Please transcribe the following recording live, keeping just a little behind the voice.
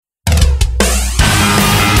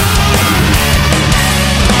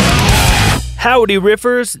Howdy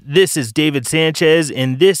Riffers, this is David Sanchez,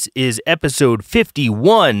 and this is episode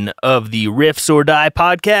 51 of the Riffs or Die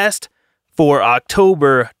podcast for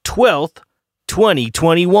October 12th,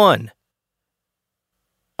 2021.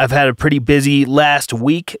 I've had a pretty busy last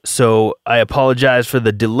week, so I apologize for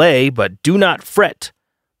the delay, but do not fret.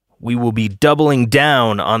 We will be doubling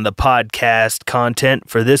down on the podcast content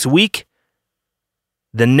for this week.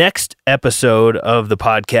 The next episode of the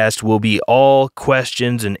podcast will be all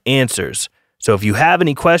questions and answers. So if you have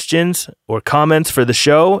any questions or comments for the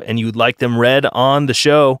show and you'd like them read on the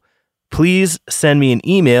show, please send me an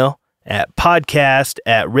email at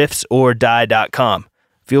podcast@riffsordie.com.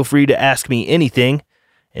 Feel free to ask me anything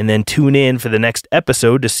and then tune in for the next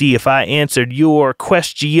episode to see if I answered your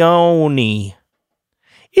questione.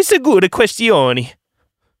 It's a good questione.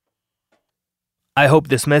 I hope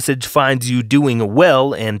this message finds you doing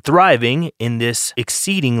well and thriving in this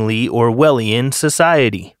exceedingly Orwellian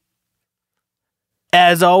society.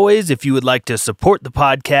 As always, if you would like to support the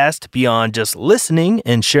podcast beyond just listening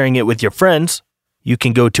and sharing it with your friends, you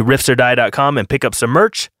can go to riffsordie.com and pick up some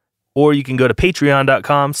merch, or you can go to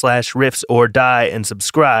patreon.com/riffsordie and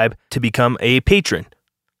subscribe to become a patron.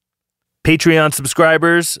 Patreon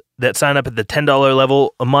subscribers that sign up at the $10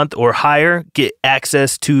 level a month or higher get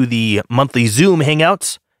access to the monthly Zoom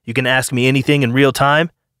hangouts. You can ask me anything in real time.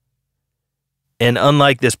 And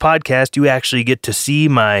unlike this podcast, you actually get to see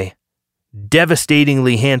my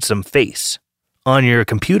devastatingly handsome face on your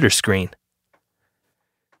computer screen.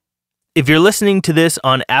 If you're listening to this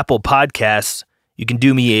on Apple Podcasts, you can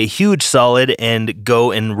do me a huge solid and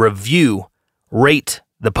go and rate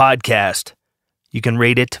the podcast. You can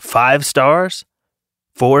rate it 5 stars,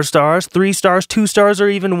 4 stars, 3 stars, 2 stars, or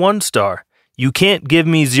even 1 star. You can't give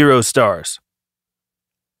me 0 stars.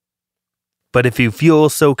 But if you feel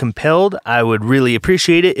so compelled, I would really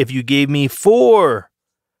appreciate it if you gave me 4.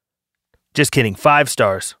 Just kidding, 5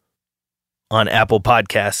 stars on Apple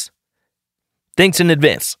Podcasts. Thanks in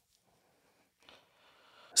advance.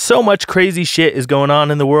 So much crazy shit is going on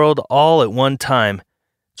in the world all at one time.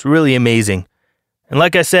 It's really amazing. And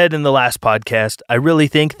like I said in the last podcast, I really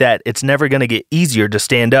think that it's never going to get easier to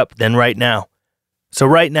stand up than right now. So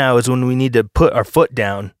right now is when we need to put our foot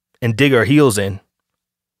down and dig our heels in.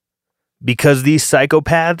 Because these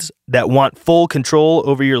psychopaths that want full control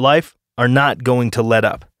over your life are not going to let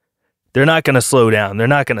up. They're not going to slow down. They're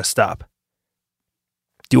not going to stop.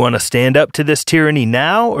 Do you want to stand up to this tyranny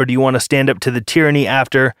now, or do you want to stand up to the tyranny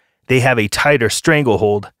after they have a tighter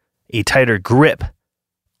stranglehold, a tighter grip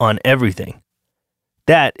on everything?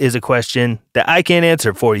 That is a question that I can't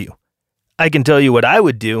answer for you. I can tell you what I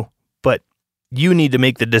would do, but you need to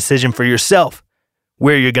make the decision for yourself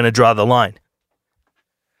where you're going to draw the line.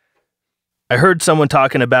 I heard someone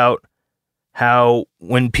talking about how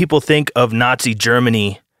when people think of Nazi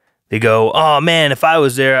Germany, they go, oh man, if I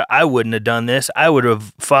was there, I wouldn't have done this. I would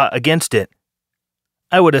have fought against it.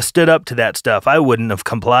 I would have stood up to that stuff. I wouldn't have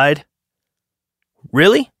complied.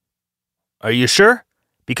 Really? Are you sure?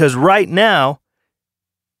 Because right now,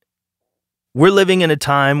 we're living in a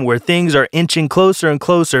time where things are inching closer and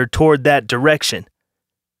closer toward that direction.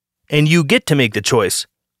 And you get to make the choice.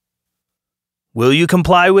 Will you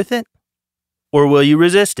comply with it? Or will you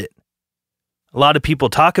resist it? A lot of people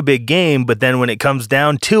talk a big game, but then when it comes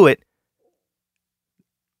down to it,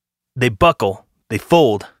 they buckle, they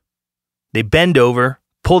fold, they bend over,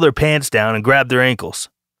 pull their pants down, and grab their ankles.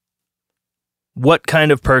 What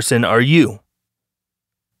kind of person are you?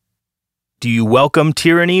 Do you welcome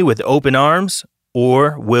tyranny with open arms,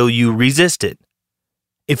 or will you resist it?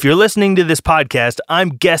 If you're listening to this podcast,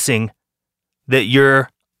 I'm guessing that you're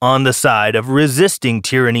on the side of resisting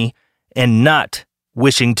tyranny and not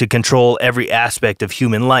wishing to control every aspect of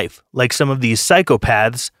human life, like some of these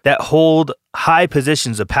psychopaths that hold high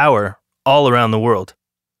positions of power all around the world.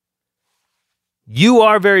 You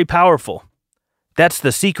are very powerful. That's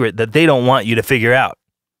the secret that they don't want you to figure out.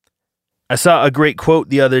 I saw a great quote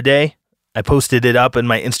the other day. I posted it up in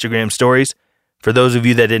my Instagram stories. For those of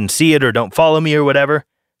you that didn't see it or don't follow me or whatever,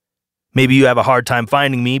 maybe you have a hard time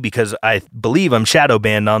finding me because I believe I'm shadow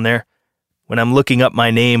banned on there. When I'm looking up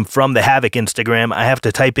my name from the Havoc Instagram, I have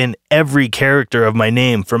to type in every character of my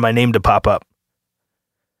name for my name to pop up.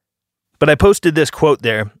 But I posted this quote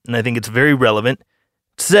there, and I think it's very relevant.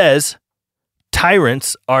 It says,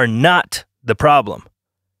 tyrants are not the problem.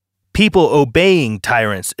 People obeying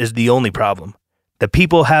tyrants is the only problem. The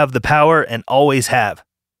people have the power and always have.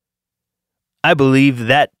 I believe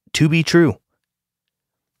that to be true.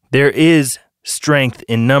 There is strength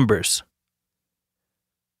in numbers.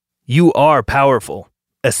 You are powerful,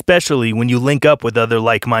 especially when you link up with other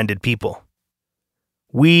like-minded people.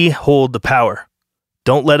 We hold the power.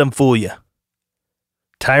 Don't let them fool you.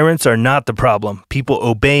 Tyrants are not the problem. People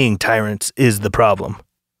obeying tyrants is the problem.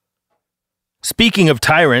 Speaking of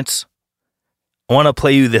tyrants, I want to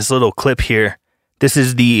play you this little clip here. This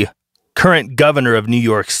is the current governor of New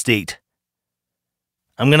York State.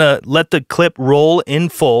 I'm going to let the clip roll in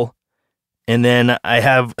full, and then I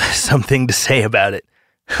have something to say about it.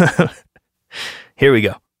 Here we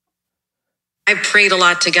go. I prayed a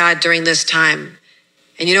lot to God during this time.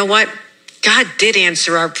 And you know what? God did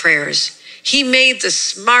answer our prayers. He made the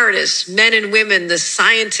smartest men and women, the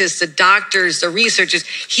scientists, the doctors, the researchers.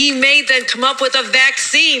 He made them come up with a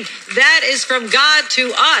vaccine. That is from God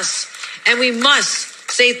to us. And we must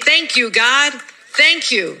say, thank you, God.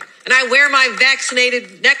 Thank you. And I wear my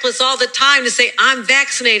vaccinated necklace all the time to say, I'm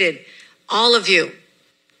vaccinated. All of you.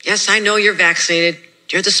 Yes, I know you're vaccinated.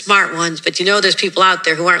 You're the smart ones. But you know there's people out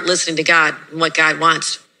there who aren't listening to God and what God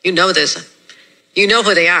wants. You know this. You know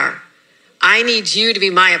who they are. I need you to be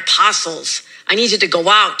my apostles. I need you to go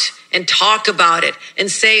out and talk about it and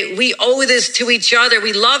say, we owe this to each other.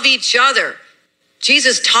 We love each other.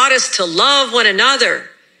 Jesus taught us to love one another.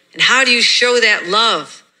 And how do you show that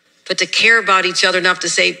love? But to care about each other enough to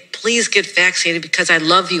say, please get vaccinated because I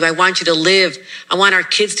love you. I want you to live. I want our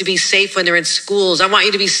kids to be safe when they're in schools. I want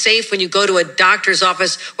you to be safe when you go to a doctor's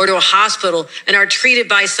office or to a hospital and are treated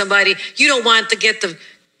by somebody. You don't want to get the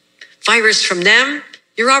virus from them.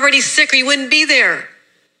 You're already sick or you wouldn't be there.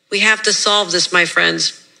 We have to solve this, my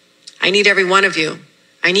friends. I need every one of you.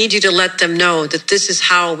 I need you to let them know that this is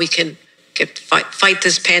how we can fight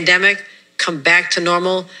this pandemic, come back to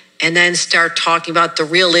normal, and then start talking about the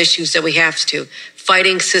real issues that we have to.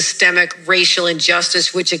 Fighting systemic racial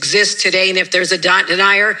injustice, which exists today. And if there's a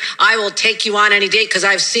denier, I will take you on any day because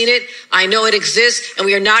I've seen it. I know it exists. And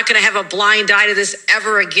we are not going to have a blind eye to this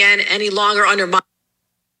ever again any longer under my...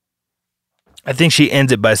 I think she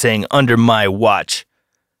ends it by saying, under my watch.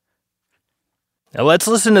 Now let's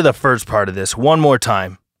listen to the first part of this one more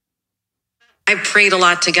time. I prayed a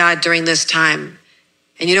lot to God during this time.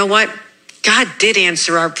 And you know what? God did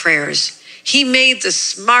answer our prayers. He made the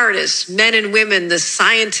smartest men and women, the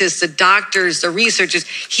scientists, the doctors, the researchers.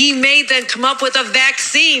 He made them come up with a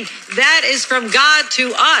vaccine. That is from God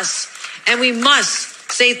to us. And we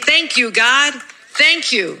must say, thank you, God.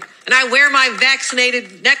 Thank you. And I wear my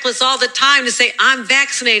vaccinated necklace all the time to say, I'm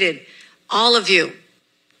vaccinated. All of you.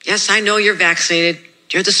 Yes, I know you're vaccinated.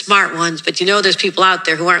 You're the smart ones. But you know there's people out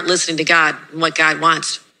there who aren't listening to God and what God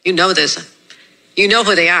wants. You know this. You know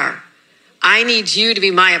who they are. I need you to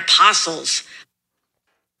be my apostles.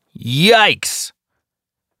 Yikes.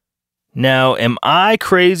 Now, am I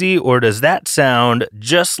crazy or does that sound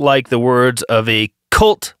just like the words of a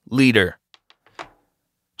cult leader?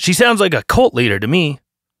 She sounds like a cult leader to me.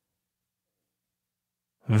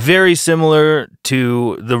 Very similar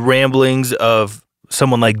to the ramblings of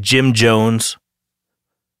someone like Jim Jones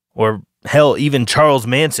or hell, even Charles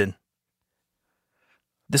Manson.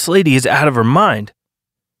 This lady is out of her mind.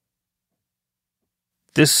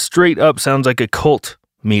 This straight up sounds like a cult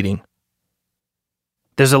meeting.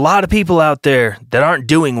 There's a lot of people out there that aren't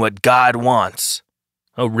doing what God wants.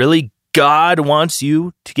 Oh, really? God wants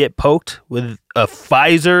you to get poked with a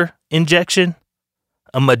Pfizer injection?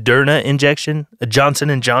 A Moderna injection? A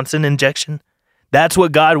Johnson & Johnson injection? That's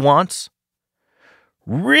what God wants?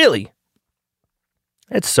 Really?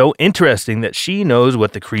 It's so interesting that she knows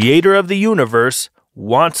what the creator of the universe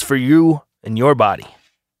wants for you and your body.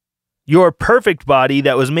 Your perfect body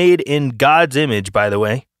that was made in God's image, by the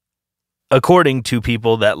way, according to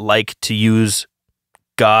people that like to use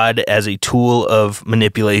God as a tool of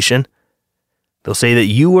manipulation. They'll say that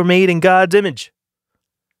you were made in God's image,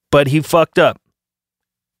 but he fucked up.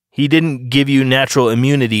 He didn't give you natural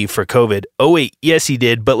immunity for COVID. Oh wait, yes he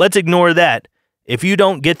did, but let's ignore that. If you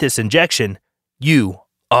don't get this injection, you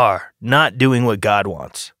are not doing what God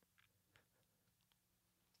wants.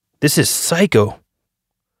 This is psycho.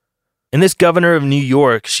 And this governor of New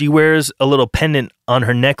York, she wears a little pendant on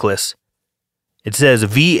her necklace. It says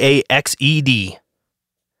VAXED.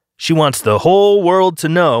 She wants the whole world to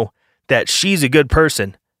know that she's a good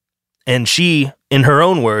person. And she, in her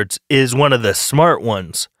own words, is one of the smart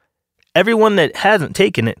ones. Everyone that hasn't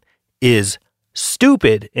taken it is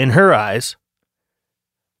stupid in her eyes.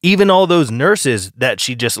 Even all those nurses that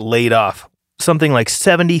she just laid off, something like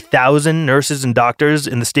 70,000 nurses and doctors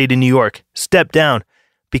in the state of New York, stepped down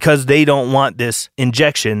because they don't want this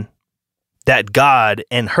injection that God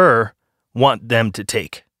and her want them to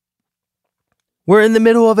take. We're in the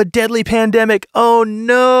middle of a deadly pandemic. Oh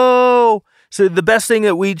no! So the best thing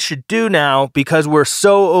that we should do now, because we're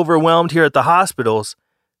so overwhelmed here at the hospitals,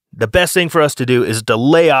 the best thing for us to do is to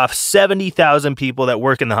lay off 70,000 people that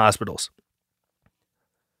work in the hospitals.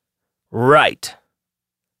 Right.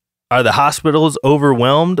 Are the hospitals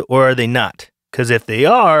overwhelmed or are they not? Because if they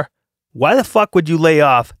are, why the fuck would you lay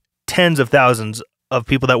off tens of thousands of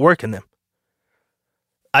people that work in them?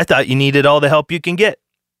 I thought you needed all the help you can get.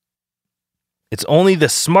 It's only the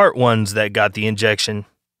smart ones that got the injection.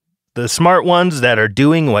 The smart ones that are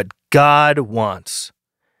doing what God wants.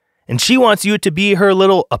 And she wants you to be her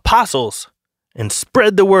little apostles and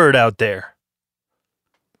spread the word out there.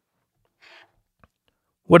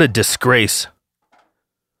 What a disgrace.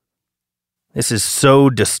 This is so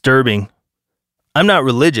disturbing. I'm not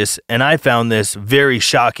religious, and I found this very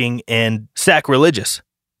shocking and sacrilegious.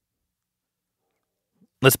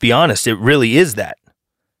 Let's be honest, it really is that.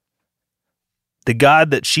 The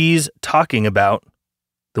God that she's talking about,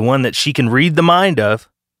 the one that she can read the mind of,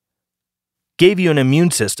 gave you an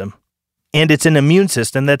immune system. And it's an immune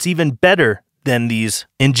system that's even better than these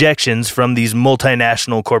injections from these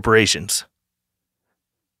multinational corporations.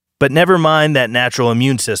 But never mind that natural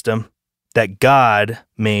immune system that God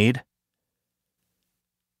made.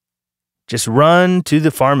 Just run to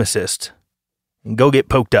the pharmacist and go get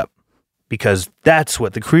poked up, because that's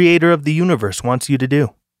what the creator of the universe wants you to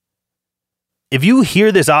do. If you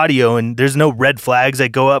hear this audio and there's no red flags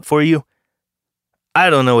that go up for you, I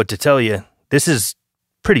don't know what to tell you. This is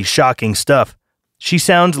pretty shocking stuff. She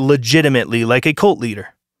sounds legitimately like a cult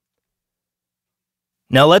leader.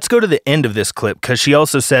 Now let's go to the end of this clip, because she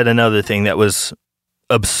also said another thing that was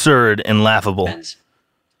absurd and laughable.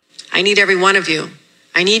 I need every one of you.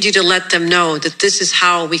 I need you to let them know that this is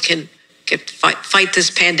how we can fight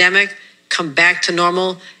this pandemic, come back to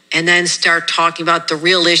normal, and then start talking about the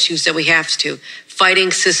real issues that we have to.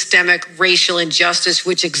 Fighting systemic racial injustice,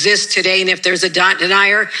 which exists today. And if there's a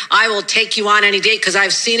denier, I will take you on any day, because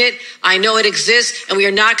I've seen it. I know it exists. And we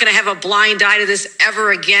are not going to have a blind eye to this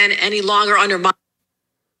ever again any longer under my...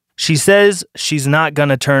 She says she's not going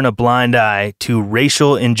to turn a blind eye to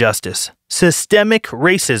racial injustice, systemic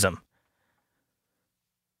racism.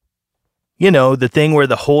 You know, the thing where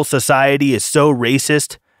the whole society is so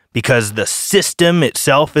racist because the system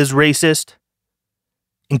itself is racist,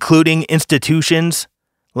 including institutions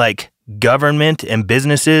like government and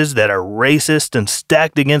businesses that are racist and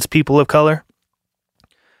stacked against people of color.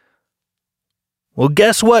 Well,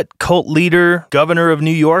 guess what, cult leader, governor of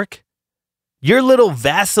New York? Your little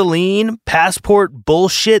Vaseline passport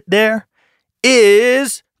bullshit there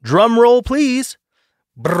is, drum roll please,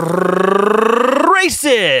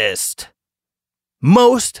 racist.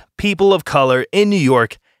 Most people of color in New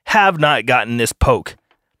York have not gotten this poke.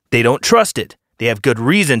 They don't trust it. They have good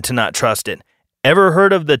reason to not trust it. Ever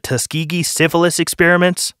heard of the Tuskegee syphilis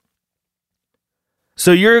experiments?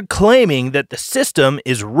 So you're claiming that the system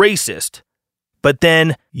is racist, but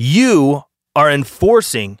then you are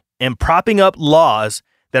enforcing and propping up laws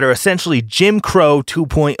that are essentially Jim Crow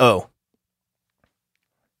 2.0.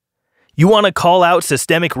 You want to call out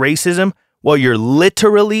systemic racism while you're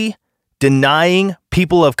literally denying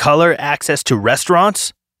people of color access to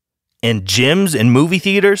restaurants and gyms and movie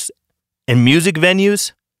theaters and music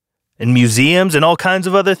venues and museums and all kinds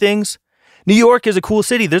of other things? New York is a cool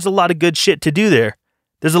city. There's a lot of good shit to do there.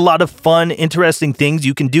 There's a lot of fun, interesting things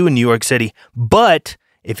you can do in New York City. But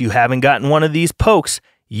if you haven't gotten one of these pokes,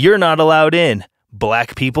 you're not allowed in.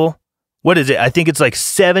 Black people. What is it? I think it's like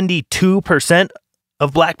 72%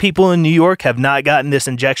 of black people in New York have not gotten this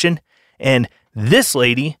injection. And this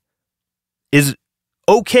lady is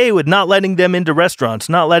okay with not letting them into restaurants,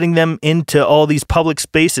 not letting them into all these public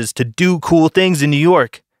spaces to do cool things in New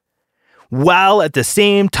York, while at the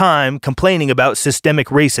same time complaining about systemic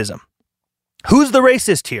racism. Who's the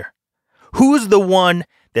racist here? Who's the one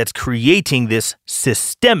that's creating this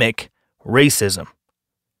systemic racism?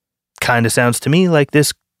 Kind of sounds to me like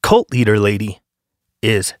this cult leader lady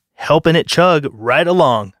is helping it chug right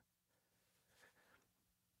along.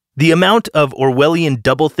 The amount of Orwellian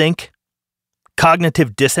doublethink,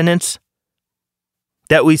 cognitive dissonance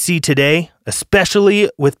that we see today, especially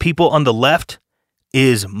with people on the left,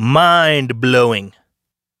 is mind-blowing.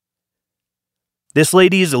 This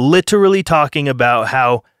lady is literally talking about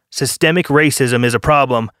how systemic racism is a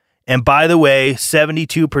problem. And by the way,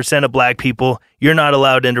 72% of black people, you're not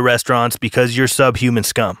allowed into restaurants because you're subhuman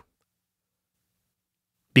scum.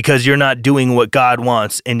 Because you're not doing what God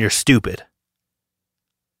wants and you're stupid.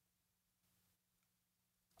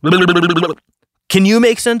 Can you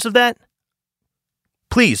make sense of that?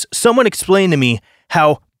 Please, someone explain to me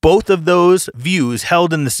how both of those views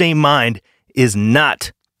held in the same mind is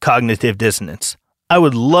not cognitive dissonance. I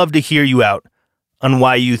would love to hear you out on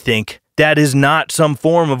why you think that is not some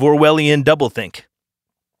form of Orwellian doublethink.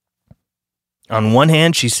 On one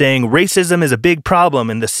hand, she's saying racism is a big problem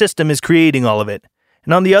and the system is creating all of it.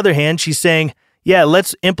 And on the other hand, she's saying, yeah,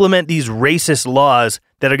 let's implement these racist laws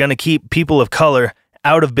that are going to keep people of color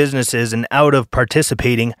out of businesses and out of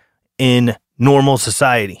participating in normal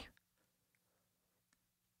society.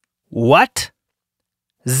 What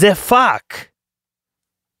the fuck?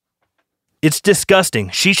 It's disgusting.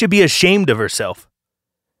 She should be ashamed of herself.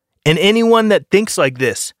 And anyone that thinks like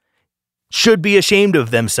this should be ashamed of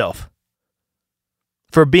themselves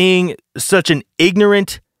for being such an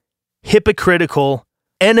ignorant, hypocritical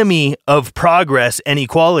enemy of progress and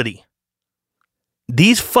equality.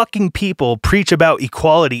 These fucking people preach about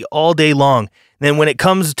equality all day long. Then when it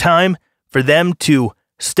comes time for them to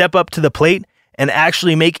step up to the plate and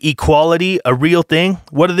actually make equality a real thing,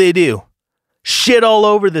 what do? Shit all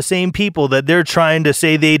over the same people that they're trying to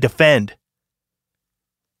say they defend.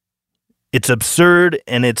 It's absurd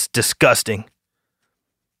and it's disgusting.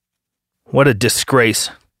 What a disgrace.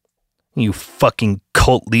 You fucking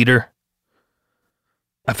cult leader.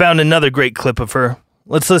 I found another great clip of her.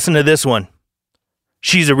 Let's listen to this one.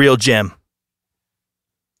 She's a real gem.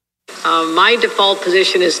 My default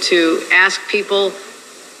position is to ask people,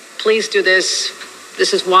 please do this.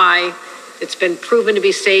 This is why. It's been proven to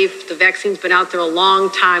be safe. The vaccine's been out there a long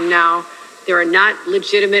time now. There are not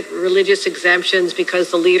legitimate religious exemptions because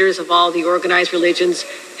the leaders of all the organized religions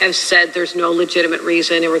have said there's no legitimate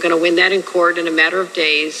reason, and we're going to win that in court in a matter of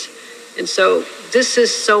days. And so this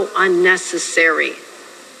is so unnecessary.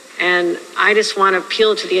 And I just want to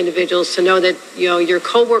appeal to the individuals to know that, your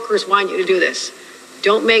coworkers want you to do this.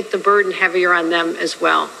 Don't make the burden heavier on them as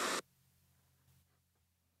well.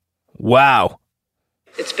 Wow.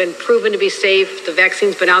 It's been proven to be safe. The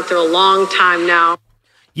vaccine's been out there a long time now.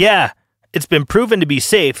 Yeah, it's been proven to be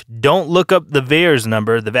safe. Don't look up the VAERS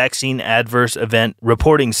number, the Vaccine Adverse Event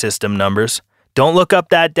Reporting System numbers. Don't look up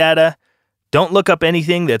that data. Don't look up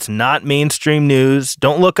anything that's not mainstream news.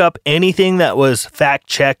 Don't look up anything that was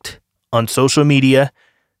fact-checked on social media.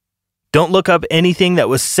 Don't look up anything that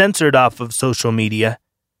was censored off of social media.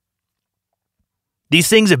 These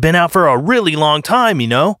things have been out for a really long time,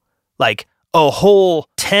 like a whole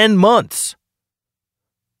 10 months.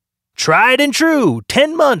 Tried and true,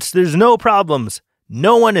 10 months, there's no problems.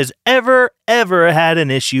 No one has ever had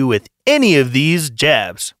an issue with any of these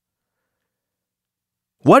jabs.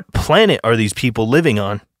 What planet are these people living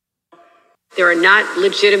on? There are not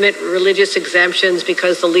legitimate religious exemptions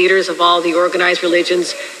because the leaders of all the organized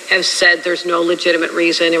religions have said there's no legitimate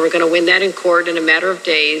reason, and we're going to win that in court in a matter of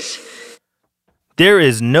days. There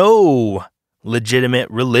is no legitimate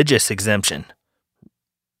religious exemption.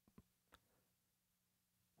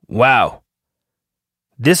 Wow.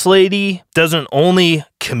 This lady doesn't only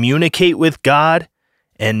communicate with God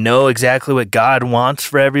and know exactly what God wants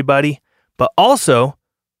for everybody, but also,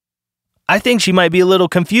 I think she might be a little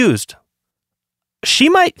confused. She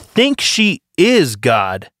might think she is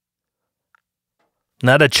God.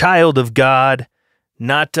 Not a child of God,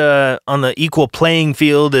 not on the equal playing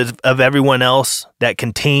field of everyone else that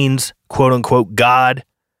contains, quote unquote, God.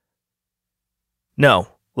 No,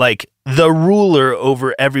 like the ruler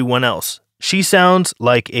over everyone else. She sounds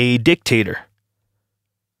like a dictator.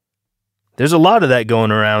 There's a lot of that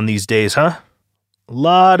going around these days, huh? A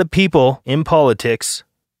lot of people in politics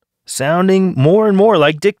sounding more and more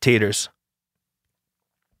like dictators.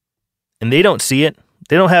 And they don't see it.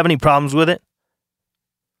 They don't have any problems with it.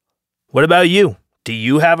 What about you? Do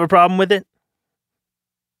you have a problem with it?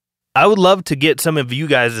 I would love to get some of you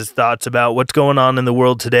guys' thoughts about what's going on in the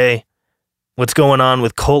world today. What's going on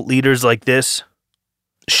with cult leaders like this?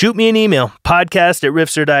 Shoot me an email,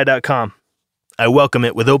 podcast@riffsordie.com. I welcome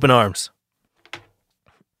it with open arms.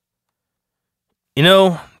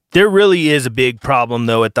 There really is a big problem,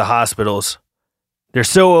 though, at the hospitals. They're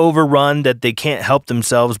so overrun that they can't help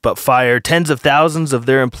themselves but fire tens of thousands of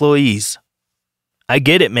their employees. I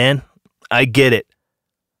get it, man. I get it.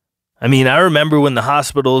 I remember when the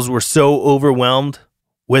hospitals were so overwhelmed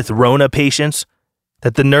with Rona patients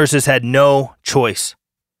that the nurses had no choice.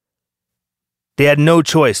 They had no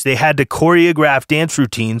choice. They had to choreograph dance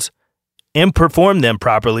routines and perform them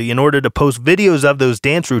properly in order to post videos of those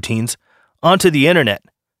dance routines onto the internet.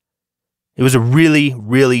 It was a really,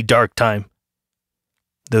 really dark time.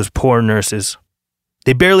 Those poor nurses.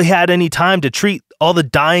 They barely had any time to treat all the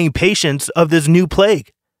dying patients of this new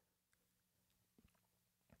plague.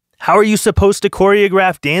 How are you supposed to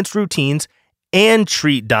choreograph dance routines and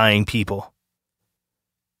treat dying people?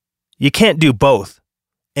 You can't do both.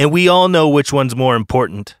 And we all know which one's more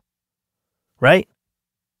important. Right?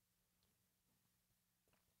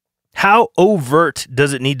 How overt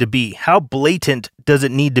does it need to be? How blatant does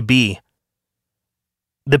it need to be?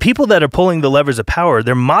 The people that are pulling the levers of power,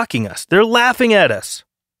 they're mocking us. They're laughing at us.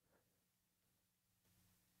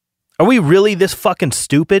 Are we really this fucking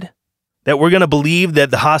stupid that we're going to believe that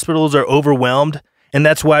the hospitals are overwhelmed? And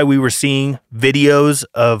that's why we were seeing videos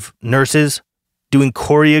of nurses doing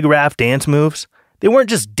choreographed dance moves. They weren't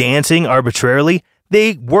just dancing arbitrarily.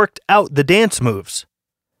 They worked out the dance moves.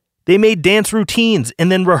 They made dance routines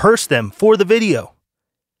and then rehearsed them for the video.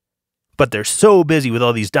 But they're so busy with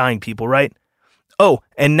all these dying people, right? Oh,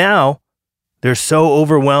 and now they're so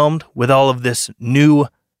overwhelmed with all of this new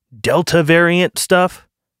Delta variant stuff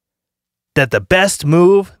that the best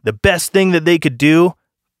move, the best thing that they could do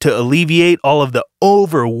to alleviate all of the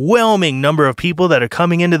overwhelming number of people that are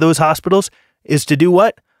coming into those hospitals is to do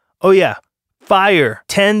what? Oh yeah, fire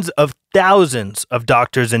tens of thousands of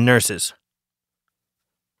doctors and nurses.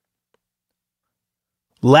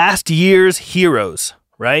 Last year's heroes,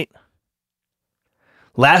 right?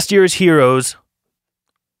 Last year's heroes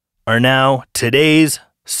are now today's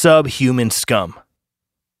subhuman scum.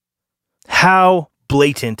 How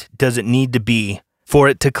blatant does it need to be for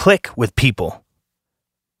it to click with people?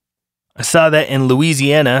 I saw that in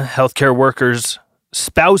Louisiana, healthcare workers'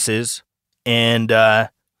 spouses and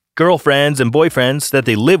girlfriends and boyfriends that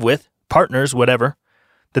they live with, partners, whatever,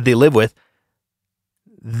 that they live with,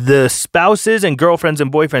 the spouses and girlfriends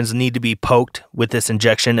and boyfriends need to be poked with this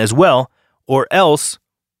injection as well, or else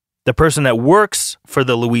the person that works for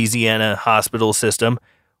the Louisiana hospital system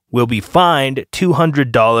will be fined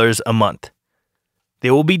 $200 a month. They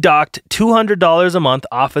will be docked $200 a month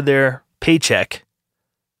off of their paycheck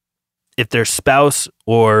if their spouse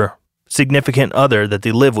or significant other that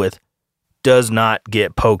they live with does not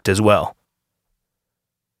get poked as well.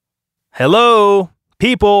 Hello,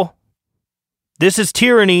 people. This is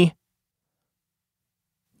tyranny.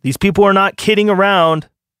 These people are not kidding around.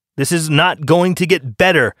 This is not going to get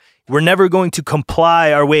better. We're never going to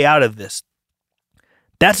comply our way out of this.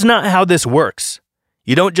 That's not how this works.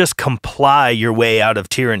 You don't just comply your way out of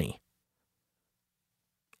tyranny.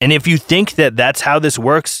 And if you think that that's how this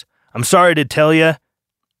works, I'm sorry to tell you,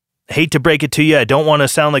 I hate to break it to you, I don't want to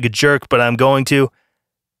sound like a jerk, but I'm going to.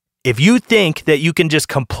 If you think that you can just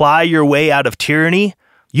comply your way out of tyranny,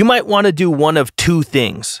 you might want to do one of two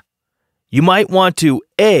things. You might want to,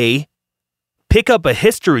 A, pick up a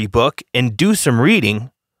history book and do some reading,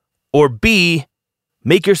 or B,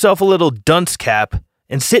 make yourself a little dunce cap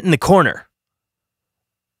and sit in the corner.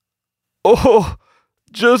 Oh,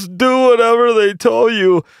 just do whatever they tell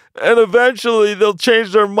you, and eventually they'll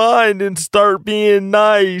change their mind and start being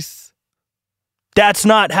nice. That's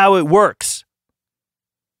not how it works.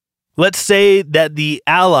 Let's say that the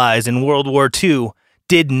Allies in World War II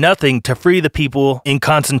did nothing to free the people in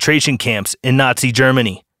concentration camps in Nazi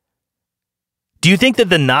Germany. Do you think that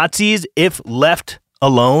the Nazis, if left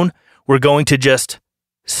alone, were going to just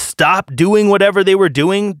stop doing whatever they were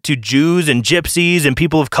doing to Jews and gypsies and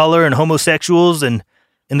people of color and homosexuals and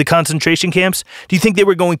in the concentration camps? Do you think they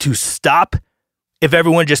were going to stop if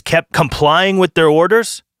everyone just kept complying with their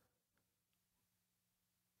orders?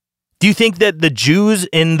 Do you think that the Jews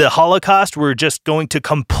in the Holocaust were just going to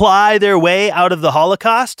comply their way out of the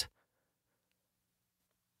Holocaust?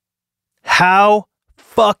 How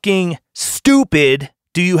fucking stupid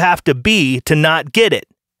do you have to be to not get it?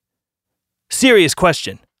 Serious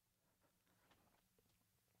question.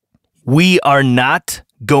 We are not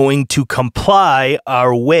going to comply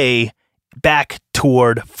our way back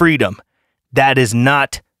toward freedom. That is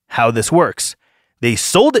not how this works. They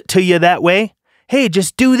sold it to you that way. Hey,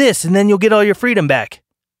 just do this and then you'll get all your freedom back.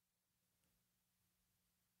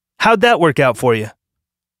 How'd that work out for you?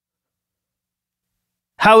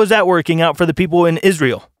 How is that working out for the people in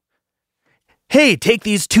Israel? Hey, take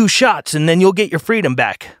these 2 shots and then you'll get your freedom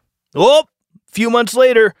back. Oh, a few months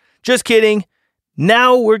later, just kidding.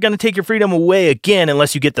 Now we're going to take your freedom away again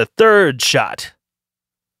unless you get the 3rd shot.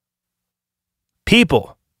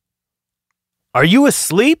 People, are you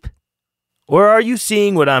asleep or are you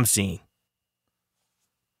seeing what I'm seeing?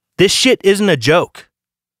 This shit isn't a joke.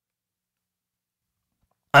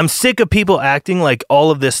 I'm sick of people acting like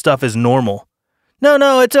all of this stuff is normal.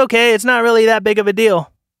 No, it's okay. It's not really that big of a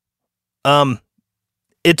deal.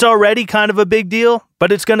 It's already kind of a big deal,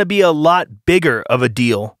 but it's going to be a lot bigger of a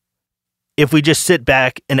deal if we just sit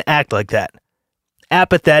back and act like that.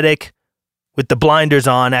 Apathetic, with the blinders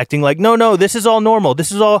on, acting like, no, this is all normal.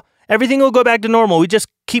 Everything will go back to normal. We just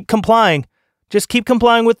keep complying. Just keep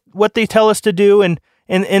complying with what they tell us to do and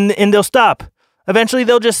they'll stop. Eventually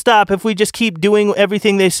they'll just stop if we just keep doing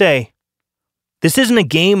everything they say. This isn't a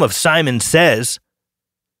game of Simon Says,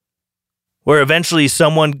 where eventually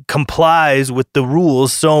someone complies with the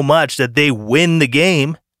rules so much that they win the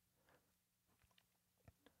game.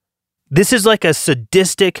 This is like a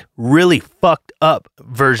sadistic, really fucked up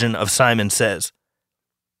version of Simon Says.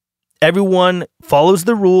 Everyone follows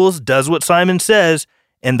the rules, does what Simon says,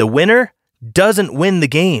 and the winner doesn't win the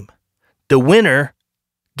game. The winner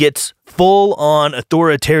gets full-on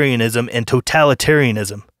authoritarianism and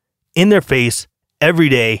totalitarianism in their face every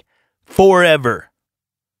day, forever.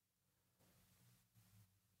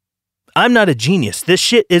 I'm not a genius. This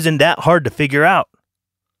shit isn't that hard to figure out.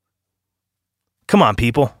 Come on,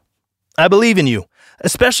 people. I believe in you,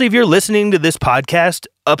 especially if you're listening to this podcast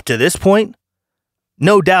up to this point.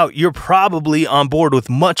 No doubt you're probably on board with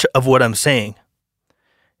much of what I'm saying.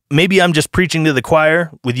 Maybe I'm just preaching to the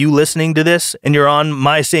choir with you listening to this and you're on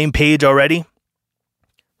my same page already.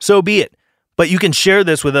 So be it. But you can share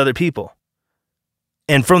this with other people.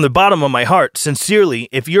 And from the bottom of my heart, sincerely,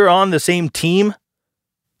 if you're on the same team,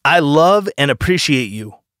 I love and appreciate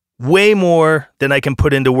you way more than I can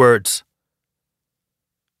put into words.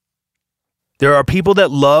 There are people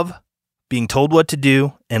that love being told what to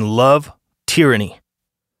do and love tyranny.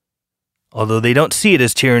 Although they don't see it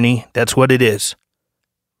as tyranny, that's what it is.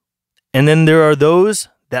 And then there are those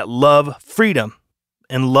that love freedom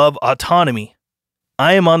and love autonomy.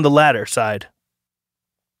 I am on the latter side.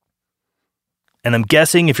 And I'm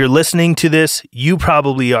guessing if you're listening to this, you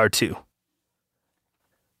probably are too.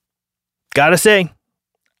 Gotta say,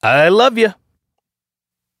 I love you.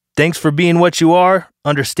 Thanks for being what you are,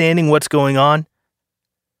 understanding what's going on.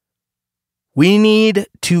 We need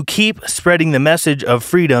to keep spreading the message of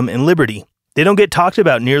freedom and liberty. They don't get talked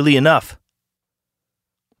about nearly enough.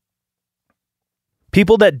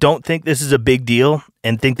 People that don't think this is a big deal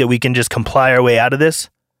and think that we can just comply our way out of this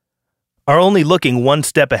are only looking one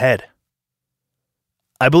step ahead.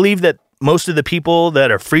 I believe that most of the people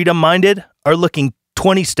that are freedom-minded are looking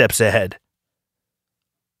 20 steps ahead.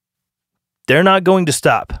 They're not going to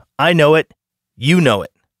stop. I know it. You know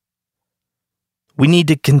it. We need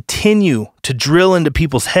to continue to drill into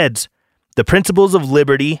people's heads the principles of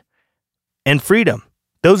liberty and freedom.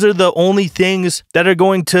 Those are the only things that are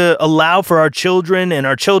going to allow for our children and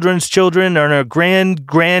our children's children and our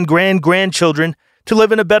grandchildren to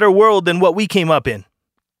live in a better world than what we came up in.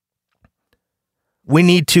 We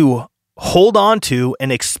need to hold on to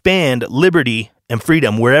and expand liberty and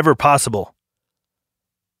freedom wherever possible.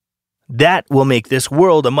 That will make this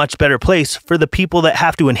world a much better place for the people that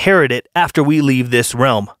have to inherit it after we leave this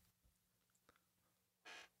realm.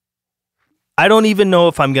 I don't even know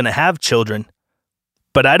if I'm going to have children,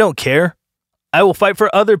 but I don't care. I will fight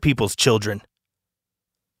for other people's children.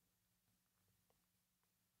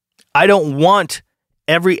 I don't want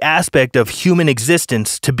every aspect of human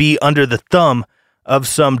existence to be under the thumb of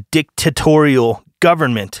some dictatorial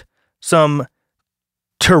government, some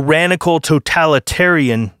tyrannical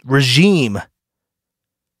totalitarian regime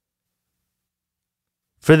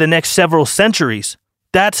for the next several centuries.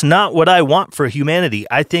 That's not what I want for humanity.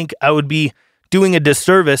 I think I would be doing a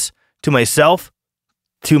disservice to myself,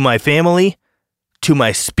 to my family, to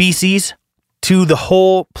my species, to the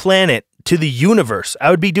whole planet, to the universe.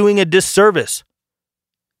 I would be doing a disservice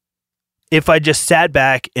if I just sat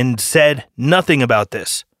back and said nothing about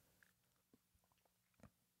this.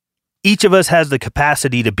 Each of us has the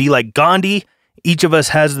capacity to be like Gandhi. Each of us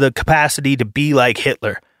has the capacity to be like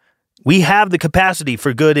Hitler. We have the capacity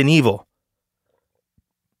for good and evil.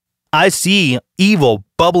 I see evil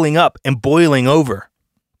bubbling up and boiling over.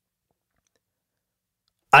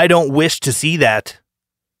 I don't wish to see that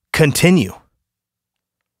continue.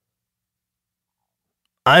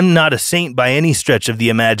 I'm not a saint by any stretch of the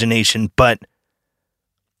imagination, but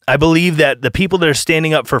I believe that the people that are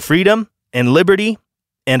standing up for freedom and liberty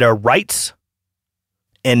and our rights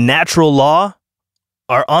and natural law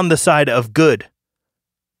are on the side of good.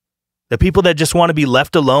 The people that just want to be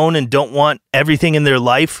left alone and don't want everything in their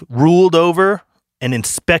life ruled over and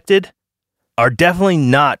inspected are definitely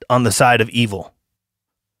not on the side of evil.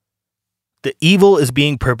 The evil is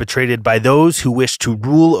being perpetrated by those who wish to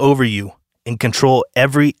rule over you and control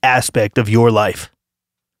every aspect of your life.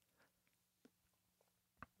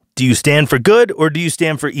 Do you stand for good or do you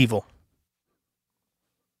stand for evil?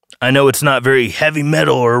 I know it's not very heavy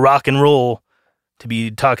metal or rock and roll to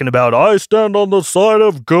be talking about, I stand on the side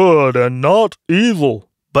of good and not evil.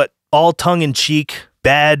 But all tongue-in-cheek,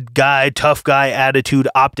 bad guy, tough guy attitude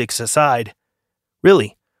optics aside,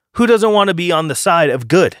 really, who doesn't want to be on the side of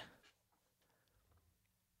good?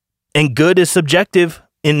 And good is subjective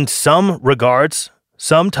in some regards,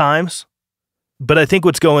 sometimes. But I think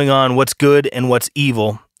what's going on, what's good and what's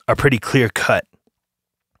evil, are pretty clear-cut.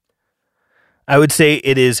 I would say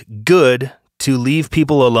it is good to leave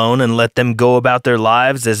people alone and let them go about their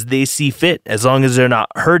lives as they see fit, as long as they're not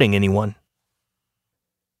hurting anyone.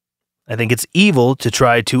 I think it's evil to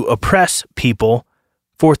try to oppress people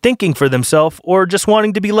for thinking for themselves or just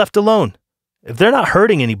wanting to be left alone. If they're not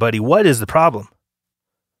hurting anybody, what is the problem?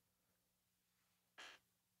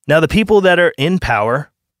 Now, the people that are in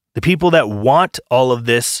power, the people that want all of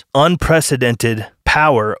this unprecedented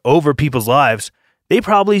power over people's lives, they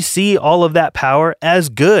probably see all of that power as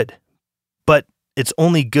good, but it's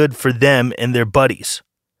only good for them and their buddies.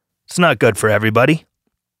 It's not good for everybody.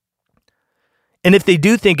 And if they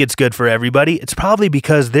do think it's good for everybody, it's probably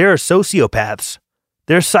because they're sociopaths.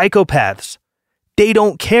 They're psychopaths. They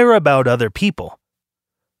don't care about other people.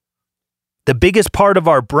 The biggest part of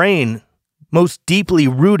our brain, most deeply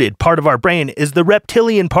rooted part of our brain, is the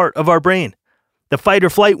reptilian part of our brain. The fight or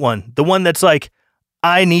flight one. The one that's like,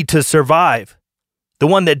 I need to survive. The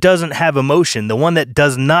one that doesn't have emotion. The one that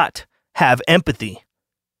does not have empathy.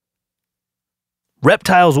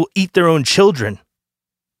 Reptiles will eat their own children.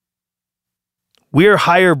 We're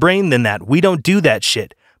higher brain than that. We don't do that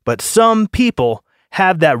shit. But some people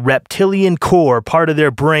have that reptilian core part of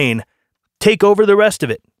their brain take over the rest of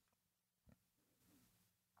it.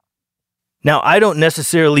 Now, I don't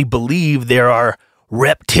necessarily believe there are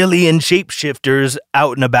reptilian shapeshifters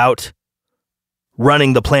out and about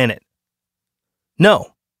running the planet.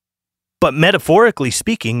 No. But metaphorically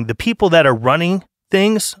speaking, the people that are running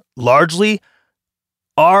things largely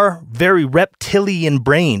are very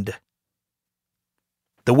reptilian-brained.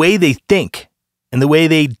 The way they think and the way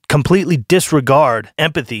they completely disregard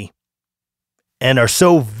empathy and are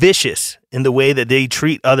so vicious in the way that they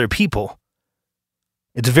treat other people,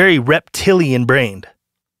 it's very reptilian-brained.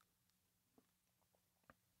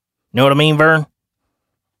 Know what I mean, Vern?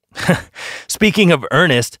 Speaking of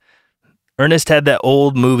Ernest had that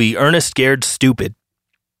old movie, Ernest Scared Stupid,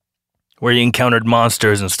 where he encountered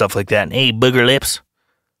monsters and stuff like that. Hey, booger lips.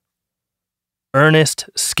 Ernest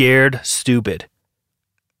Scared Stupid.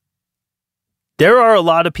 There are a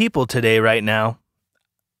lot of people today right now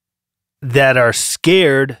that are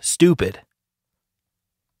scared stupid.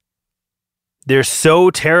 They're so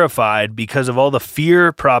terrified because of all the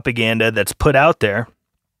fear propaganda that's put out there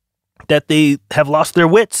that they have lost their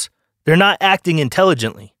wits. They're not acting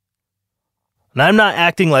intelligently. And I'm not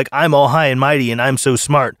acting like I'm all high and mighty and I'm so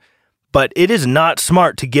smart, but it is not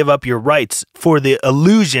smart to give up your rights for the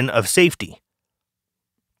illusion of safety.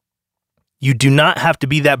 You do not have to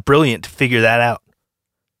be that brilliant to figure that out.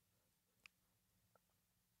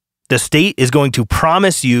 The state is going to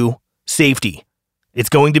promise you safety. It's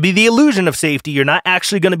going to be the illusion of safety. You're not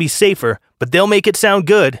actually going to be safer, but they'll make it sound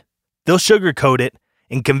good. They'll sugarcoat it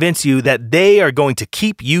and convince you that they are going to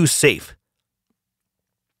keep you safe.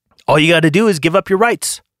 All you got to do is give up your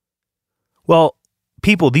rights. Well,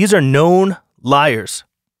 people, these are known liars.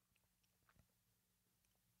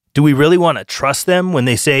 Do we really want to trust them when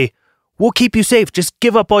they say, we'll keep you safe, just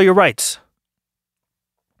give up all your rights?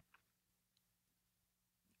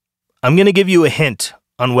 I'm going to give you a hint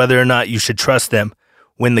on whether or not you should trust them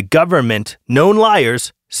when the government, known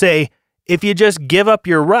liars, say, if you just give up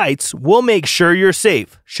your rights, we'll make sure you're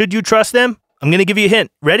safe. Should you trust them? I'm going to give you a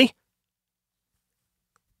hint. Ready?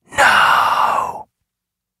 No.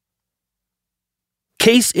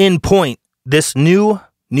 Case in point, this new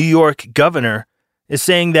New York governor is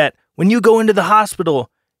saying that when you go into the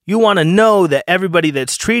hospital, you want to know that everybody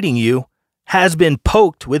that's treating you has been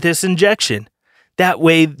poked with this injection. That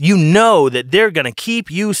way you know that they're going to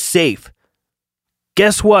keep you safe.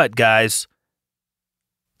 Guess what, guys?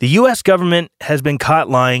 The U.S. government has been caught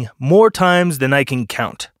lying more times than I can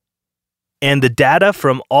count. And the data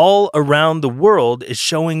from all around the world is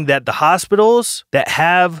showing that the hospitals that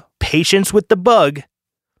have patients with the bug,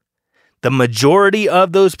 the majority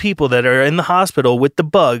of those people that are in the hospital with the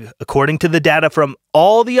bug, according to the data from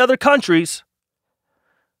all the other countries,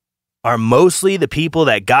 are mostly the people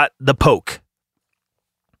that got the poke.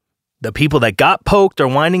 The people that got poked are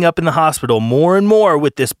winding up in the hospital more and more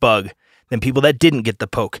with this bug than people that didn't get the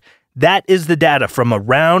poke. That is the data from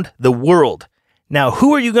around the world. Now,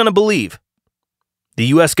 who are you going to believe? The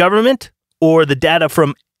U.S. government or the data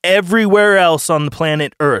from everywhere else on the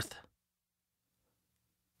planet Earth?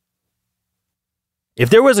 If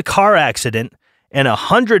there was a car accident and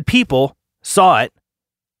 100 people saw it,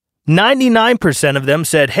 99% of them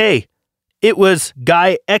said, hey, it was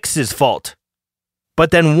guy X's fault.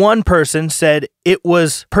 But then one person said it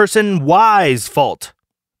was person Y's fault.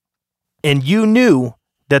 And you knew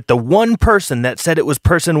that the one person that said it was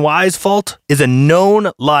person Y's fault is a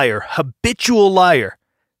known liar, habitual liar,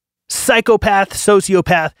 psychopath,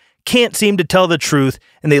 sociopath, can't seem to tell the truth,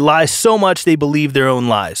 and they lie so much they believe their own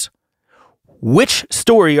lies. Which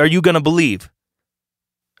story are you going to believe?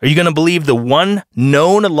 Are you going to believe the one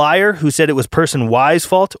known liar who said it was person Y's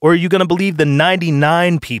fault, or are you going to believe the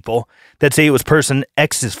 99 people that say it was person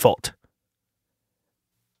X's fault?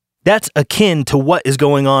 That's akin to what is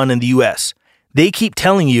going on in the U.S. They keep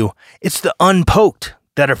telling you it's the unpoked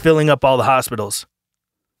that are filling up all the hospitals.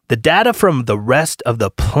 The data from the rest of the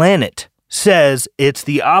planet says it's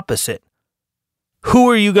the opposite. Who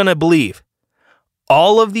are you going to believe?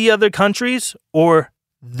 All of the other countries or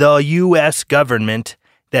the U.S. government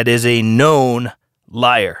that is a known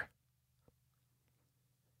liar?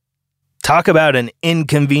 Talk about an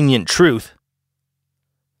inconvenient truth.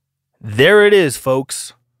 There it is,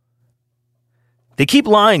 folks. They keep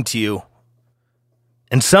lying to you,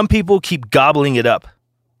 and some people keep gobbling it up.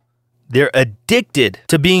 They're addicted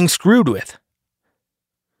to being screwed with.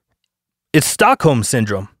 It's Stockholm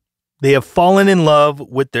Syndrome. They have fallen in love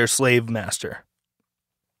with their slave master.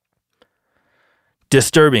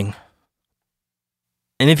 Disturbing.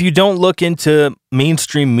 And if you don't look into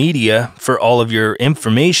mainstream media for all of your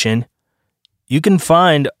information, you can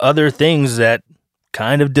find other things that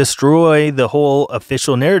kind of destroy the whole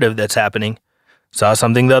official narrative that's happening. Saw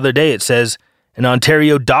something the other day. It says an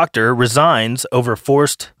Ontario doctor resigns over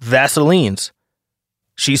forced Vaselines.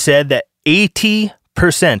 She said that 80%,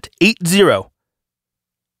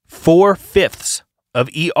 4/5 of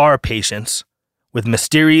ER patients with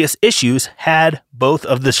mysterious issues had both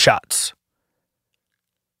of the shots.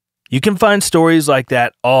 You can find stories like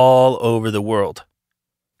that all over the world.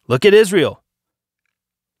 Look at Israel.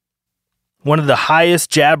 One of the highest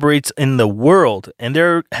jab rates in the world, and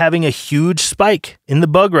they're having a huge spike in the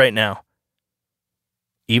bug right now.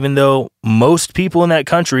 Even though most people in that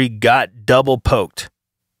country got double poked.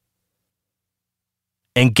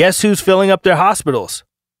 And guess who's filling up their hospitals?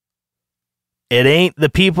 It ain't the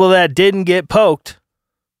people that didn't get poked.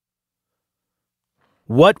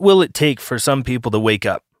 What will it take for some people to wake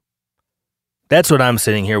up? That's what I'm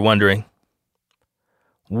sitting here wondering.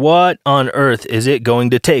 What on earth is it going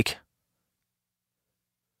to take?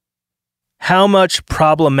 How much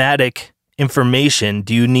problematic information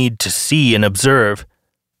do you need to see and observe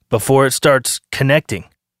before it starts connecting?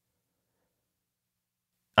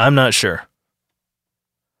 I'm not sure.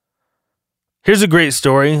 Here's a great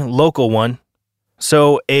story, local one.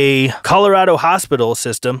 So a Colorado hospital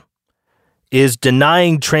system is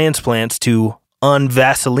denying transplants to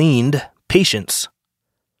unvaselined patients.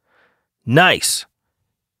 Nice.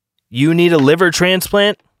 You need a liver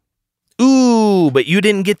transplant? Ooh, but you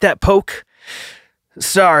didn't get that poke?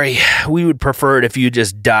 Sorry, we would prefer it if you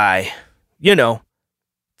just die. You know,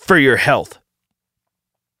 for your health.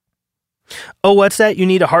 Oh, what's that? You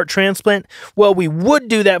need a heart transplant? Well, we would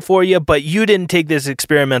do that for you, but you didn't take this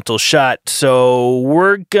experimental shot, so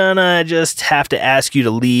we're gonna just have to ask you to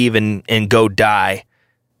leave and go die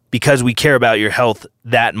because we care about your health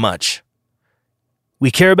that much. We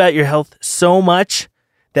care about your health so much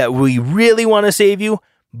that we really want to save you,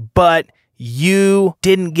 but you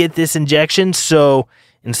didn't get this injection, so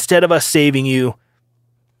instead of us saving you,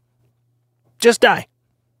 just die.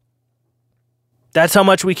 That's how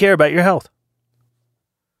much we care about your health.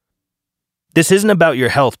 This isn't about your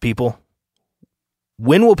health, people.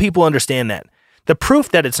 When will people understand that? The proof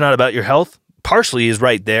that it's not about your health partially is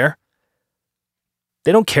right there.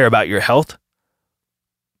 They don't care about your health.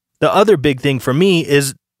 The other big thing for me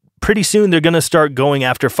is pretty soon they're going to start going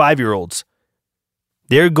after 5-year-olds.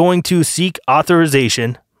 They're going to seek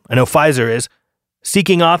authorization. I know Pfizer is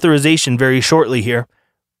seeking authorization very shortly here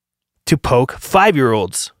to poke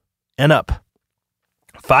 5-year-olds and up.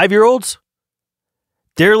 5-year-olds?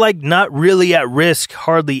 They're like not really at risk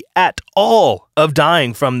hardly at all of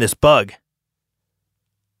dying from this bug.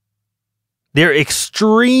 They're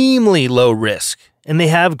extremely low risk and they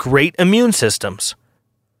have great immune systems.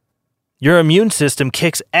 Your immune system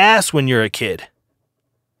kicks ass when you're a kid.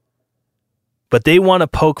 But they want to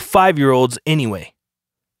poke 5-year-olds anyway.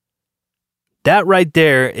 That right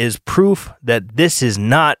there is proof that this is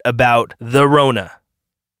not about the Rona.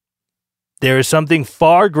 There is something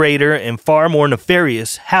far greater and far more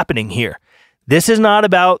nefarious happening here. This is not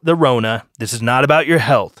about the Rona. This is not about your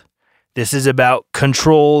health. This is about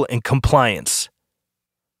control and compliance.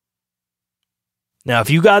 Now, if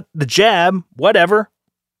you got the jab, whatever.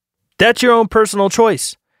 That's your own personal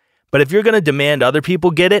choice. But if you're going to demand other people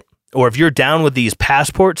get it, or if you're down with these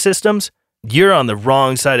passport systems, you're on the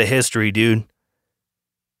wrong side of history, dude.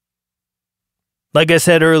 Like I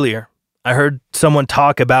said earlier, I heard someone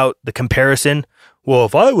talk about the comparison. Well,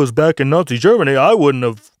 if I was back in Nazi Germany, I wouldn't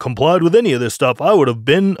have complied with any of this stuff. I would have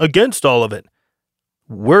been against all of it.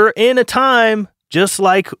 We're in a time just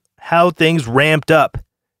like how things ramped up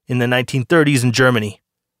in the 1930s in Germany.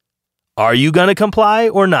 Are you going to comply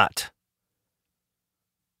or not?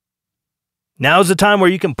 Now's the time where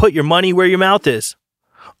you can put your money where your mouth is.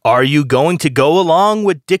 Are you going to go along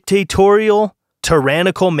with dictatorial,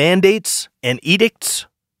 tyrannical mandates and edicts?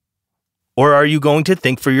 Or are you going to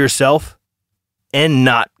think for yourself and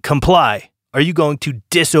not comply? Are you going to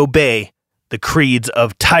disobey the creeds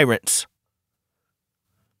of tyrants?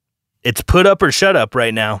 It's put up or shut up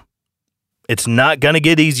right now. It's not going to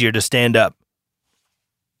get easier to stand up.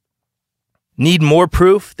 Need more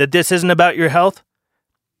proof that this isn't about your health?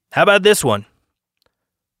 How about this one?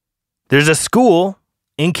 There's a school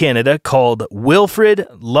in Canada called Wilfrid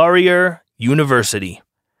Laurier University.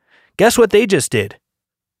 Guess what they just did?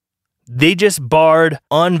 They just barred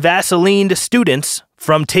unvaselined students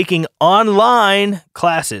from taking online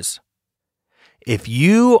classes. If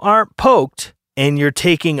you aren't poked and you're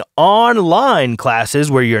taking online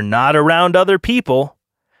classes where you're not around other people,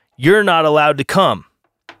 you're not allowed to come.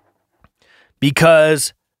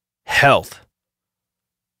 Because health.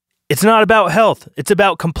 It's not about health. It's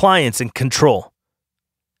about compliance and control.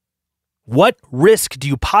 What risk do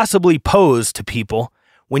you possibly pose to people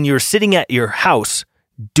when you're sitting at your house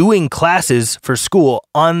doing classes for school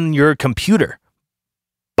on your computer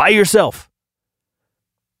by yourself?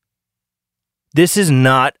 This is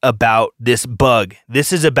not about this bug.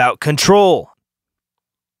 This is about control.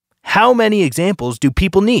 How many examples do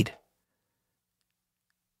people need?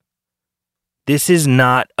 This is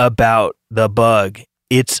not about the bug.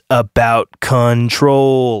 It's about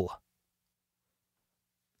control.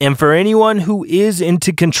 And for anyone who is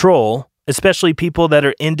into control, especially people that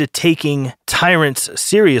are into taking tyrants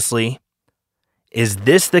seriously, is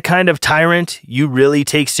this the kind of tyrant you really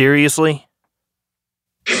take seriously?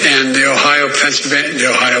 And the Ohio, Pennsylvania,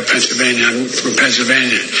 I'm from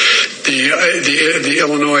Pennsylvania. The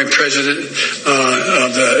Illinois president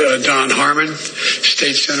of the Don Harmon,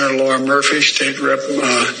 State Senator Laura Murphy, State Rep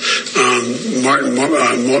Martin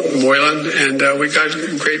Moylan, and we got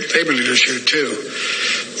great labor leaders here too.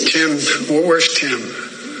 Tim, where's Tim?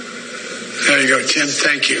 There you go, Tim.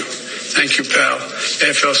 Thank you. Thank you, pal.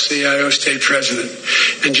 AFL-CIO State President.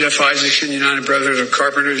 And Jeff Isaacson, United Brothers of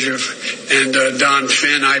Carpenters, and Don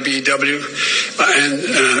Finn, IBW,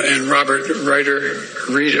 and Robert Reiter,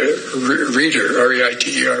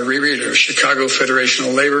 R-E-I-T-E-R, Chicago Federation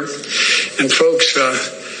of Labor. And folks,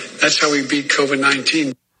 that's how we beat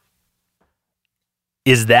COVID-19.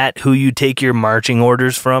 Is that who you take your marching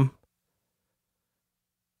orders from?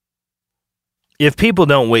 If people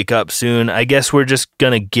don't wake up soon, I guess we're just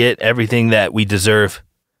going to get everything that we deserve.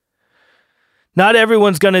 Not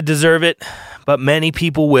everyone's going to deserve it, but many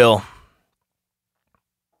people will.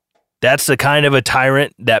 That's the kind of a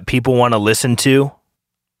tyrant that people want to listen to.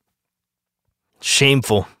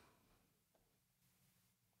 Shameful.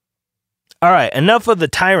 All right, enough of the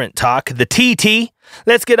tyrant talk. The TT.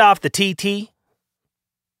 Let's get off the TT.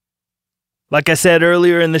 Like I said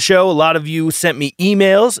earlier in the show, a lot of you sent me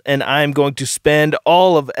emails, and I'm going to spend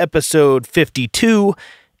all of episode 52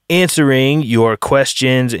 answering your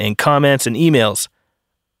questions and comments and emails.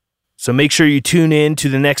 So make sure you tune in to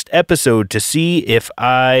the next episode to see if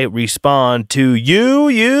I respond to you.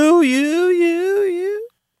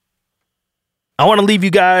 I want to leave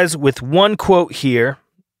you guys with one quote here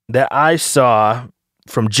that I saw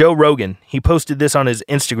from Joe Rogan. He posted this on his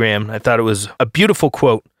Instagram. I thought it was a beautiful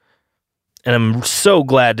quote. And I'm so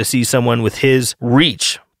glad to see someone with his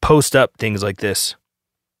reach post up things like this.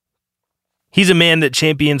 He's a man that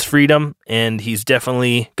champions freedom, and he's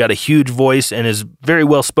definitely got a huge voice and is very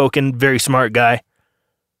well spoken, very smart guy,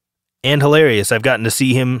 and hilarious. I've gotten to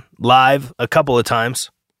see him live a couple of times.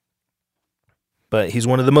 But he's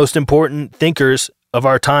one of the most important thinkers of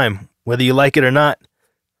our time, whether you like it or not.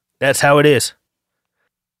 That's how it is.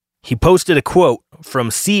 He posted a quote from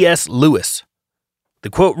C.S. Lewis. The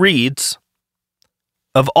quote reads,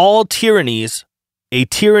 "Of all tyrannies, a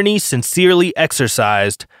tyranny sincerely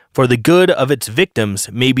exercised for the good of its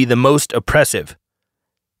victims may be the most oppressive.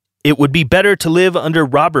 It would be better to live under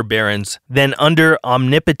robber barons than under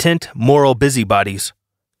omnipotent moral busybodies.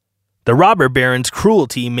 The robber baron's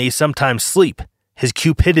cruelty may sometimes sleep, his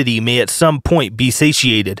cupidity may at some point be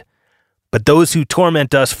satiated, but those who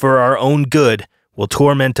torment us for our own good will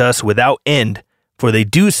torment us without end, for they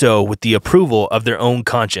do so with the approval of their own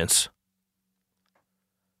conscience."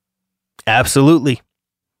 Absolutely.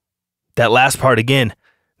 That last part again.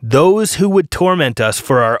 Those who would torment us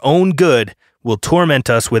for our own good will torment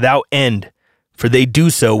us without end, for they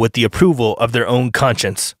do so with the approval of their own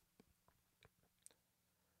conscience.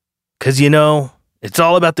 Because, it's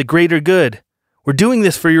all about the greater good. We're doing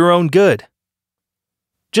this for your own good.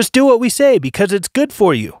 Just do what we say because it's good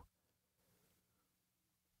for you.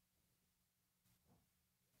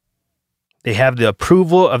 They have the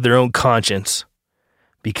approval of their own conscience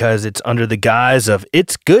because it's under the guise of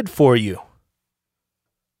it's good for you.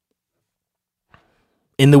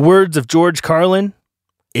 In the words of George Carlin,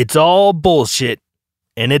 it's all bullshit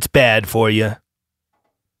and it's bad for you.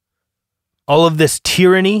 All of this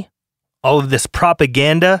tyranny, all of this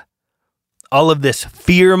propaganda, all of this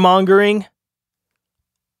fear-mongering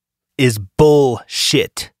is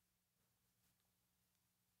bullshit.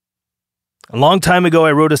 A long time ago,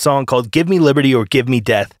 I wrote a song called Give Me Liberty or Give Me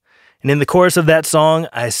Death. And in the chorus of that song,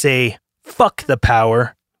 I say, fuck the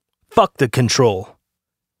power, fuck the control.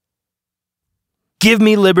 Give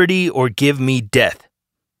me liberty or give me death.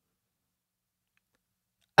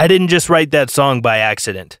 I didn't just write that song by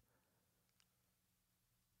accident.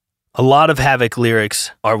 A lot of Havoc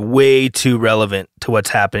lyrics are way too relevant to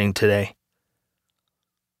what's happening today.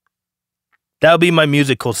 That'll be my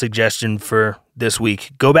musical suggestion for this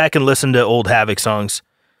week. Go back and listen to old Havoc songs.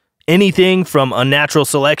 Anything from Unnatural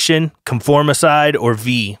Selection, Conformicide, or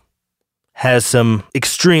V has some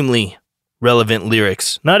extremely relevant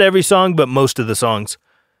lyrics. Not every song, but most of the songs.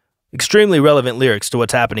 Extremely relevant lyrics to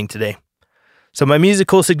what's happening today. So my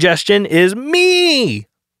musical suggestion is me.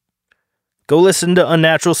 Go listen to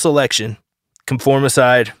Unnatural Selection,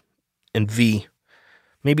 Conformicide, and V.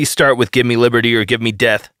 Maybe start with Give Me Liberty or Give Me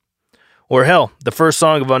Death. Or hell, the first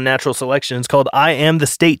song of Unnatural Selection is called I Am the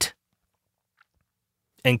State.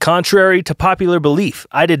 And contrary to popular belief,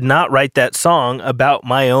 I did not write that song about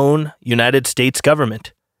my own United States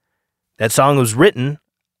government. That song was written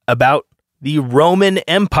about the Roman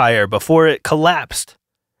Empire before it collapsed.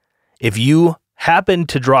 If you happen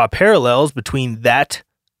to draw parallels between that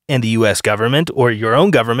and the U.S. government or your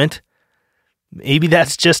own government, maybe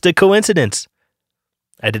that's just a coincidence.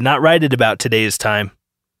 I did not write it about today's time.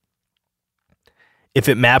 If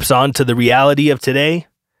it maps onto the reality of today,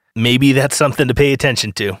 maybe that's something to pay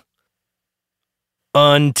attention to.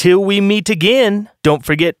 Until we meet again, don't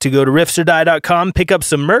forget to go to riffsordie.com, pick up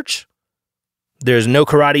some merch. There's No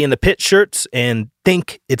Karate in the Pit shirts and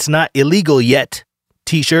Think It's Not Illegal Yet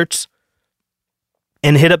t-shirts.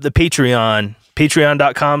 And hit up the Patreon,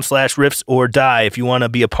 patreon.com/riffsordie if you want to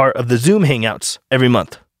be a part of the Zoom Hangouts every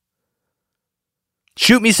month.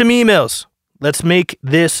 Shoot me some emails. Let's make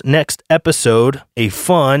this next episode a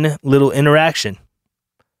fun little interaction.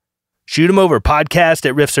 Shoot them over,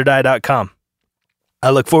 podcast@riffsordie.com. I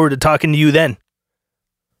look forward to talking to you then.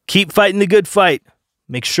 Keep fighting the good fight.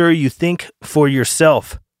 Make sure you think for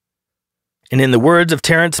yourself. And in the words of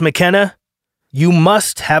Terrence McKenna, you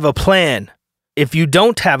must have a plan. If you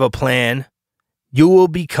don't have a plan, you will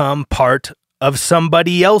become part of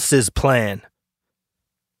somebody else's plan.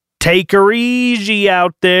 Take her easy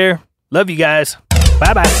out there. Love you guys.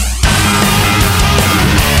 Bye-bye.